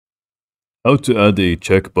How to add a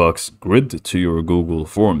checkbox grid to your Google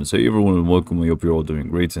Forms. Hey everyone and welcome. I hope you're all doing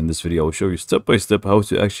great. In this video, I'll show you step by step how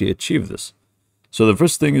to actually achieve this. So the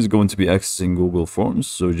first thing is going to be accessing Google Forms.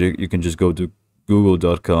 So you can just go to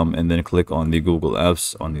google.com and then click on the Google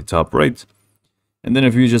Apps on the top right. And then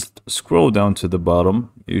if you just scroll down to the bottom,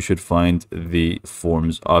 you should find the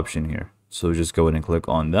Forms option here. So just go ahead and click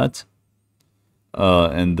on that.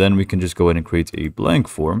 And then we can just go ahead and create a blank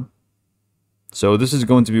form. So this is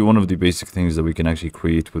going to be one of the basic things that we can actually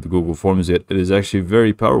create with Google Forms. It is actually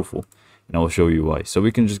very powerful, and I'll show you why. So we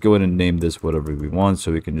can just go ahead and name this whatever we want.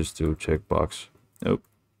 So we can just do checkbox,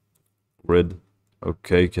 grid.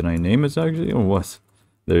 Okay, can I name it actually or what?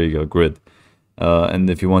 There you go, grid. And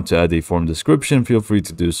if you want to add a form description, feel free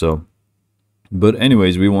to do so. But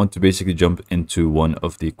anyways, we want to basically jump into one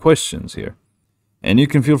of the questions here. And you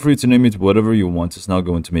can feel free to name it whatever you want. It's not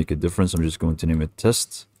going to make a difference. I'm just going to name it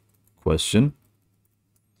test question.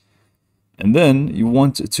 And then you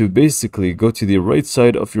want to basically go to the right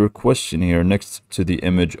side of your question here next to the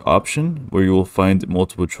image option where you will find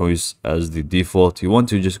multiple choice as the default. You want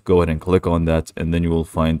to just go ahead and click on that, and then you will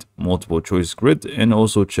find multiple choice grid and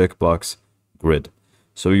also checkbox grid.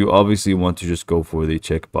 So you obviously want to just go for the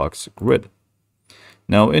checkbox grid.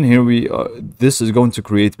 Now in here this is going to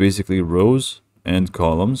create basically rows and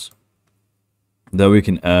columns that we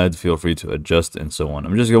can add. Feel free to adjust and so on.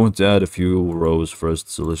 I'm just going to add a few rows first,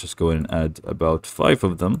 so let's just go ahead and add about 5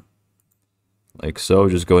 of them like so.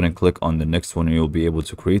 Just go ahead and click on the next one and you'll be able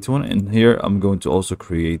to create one. And here I'm going to also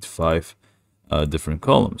create 5 different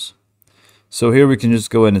columns. So here we can just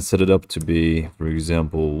go ahead and set it up to be, for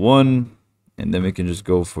example, 1, and then we can just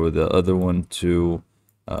go for the other one, 2,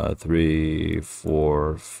 3,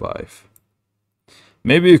 4, 5.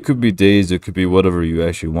 Maybe it could be days, it could be whatever you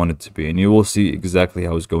actually want it to be, and you will see exactly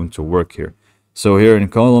how it's going to work here. So here in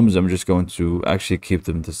columns, I'm just going to actually keep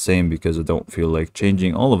them the same because I don't feel like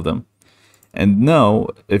changing all of them. And now,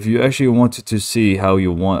 if you actually wanted to see how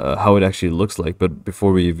how it actually looks like, but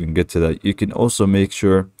before we even get to that, you can also make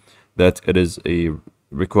sure that it is a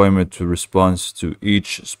requirement to respond to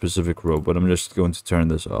each specific row, but I'm just going to turn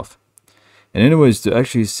this off. And anyways, to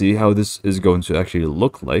actually see how this is going to actually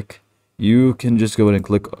look like, you can just go ahead and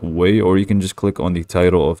click away, or you can just click on the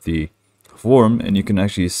title of the form, and you can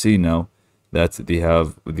actually see now that they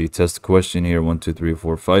have the test question here, 1, 2, 3,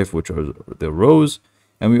 4, 5, which are the rows,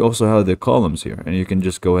 and we also have the columns here. And you can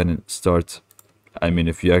just go ahead and start,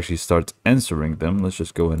 if you actually start answering them, let's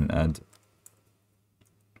just go ahead and add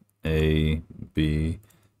A, B,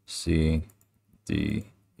 C, D,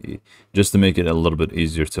 E, just to make it a little bit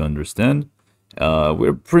easier to understand.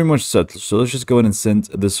 We're pretty much set. So let's just go ahead and send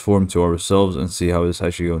this form to ourselves and see how it's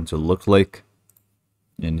actually going to look like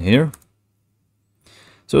in here.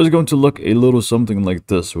 So it's going to look a little something like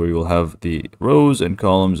this, where you'll have the rows and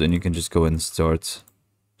columns, and you can just go ahead and start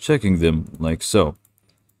checking them like so.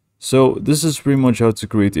 So this is pretty much how to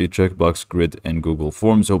create a checkbox grid in Google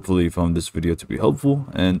Forms. Hopefully you found this video to be helpful,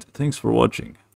 and thanks for watching.